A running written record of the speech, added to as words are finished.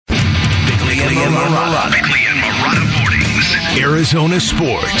Bickley and Marotta Mornings. Arizona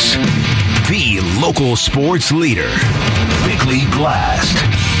Sports. The local sports leader. Bickley Blast.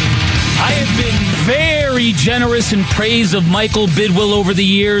 I have been very generous in praise of Michael Bidwill over the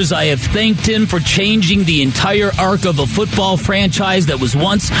years. I have thanked him for changing the entire arc of a football franchise that was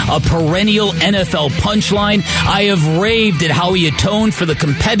once a perennial NFL punchline. I have raved at how he atoned for the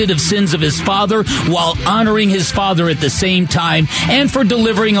competitive sins of his father while honoring his father at the same time, and for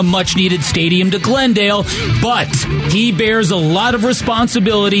delivering a much-needed stadium to Glendale. But he bears a lot of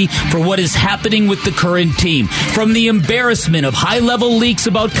responsibility for what is happening with the current team. From the embarrassment of high-level leaks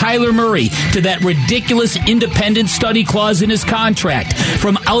about Kyler Murray to that ridiculous independent study clause in his contract,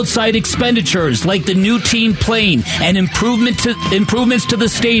 from outside expenditures like the new team plane and improvements to the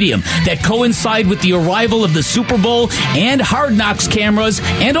stadium that coincide with the arrival of the Super Bowl and Hard Knocks cameras,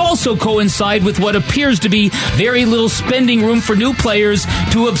 and also coincide with what appears to be very little spending room for new players,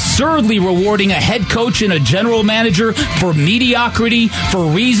 to absurdly rewarding a head coach and a general manager for mediocrity for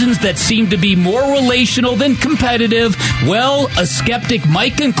reasons that seem to be more relational than competitive. Well, a skeptic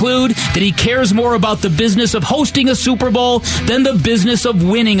might conclude that he cares more about the business of hosting a Super Bowl than the business of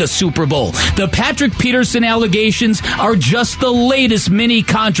winning a Super Bowl. The Patrick Peterson allegations are just the latest mini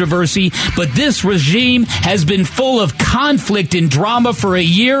controversy, but this regime has been full of conflict and drama for a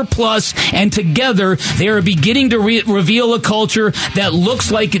year plus, and together they are beginning to reveal a culture that looks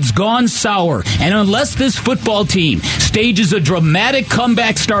like it's gone sour. And unless this football team stages a dramatic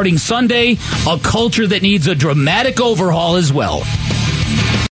comeback starting Sunday, a culture that needs a dramatic overhaul as well.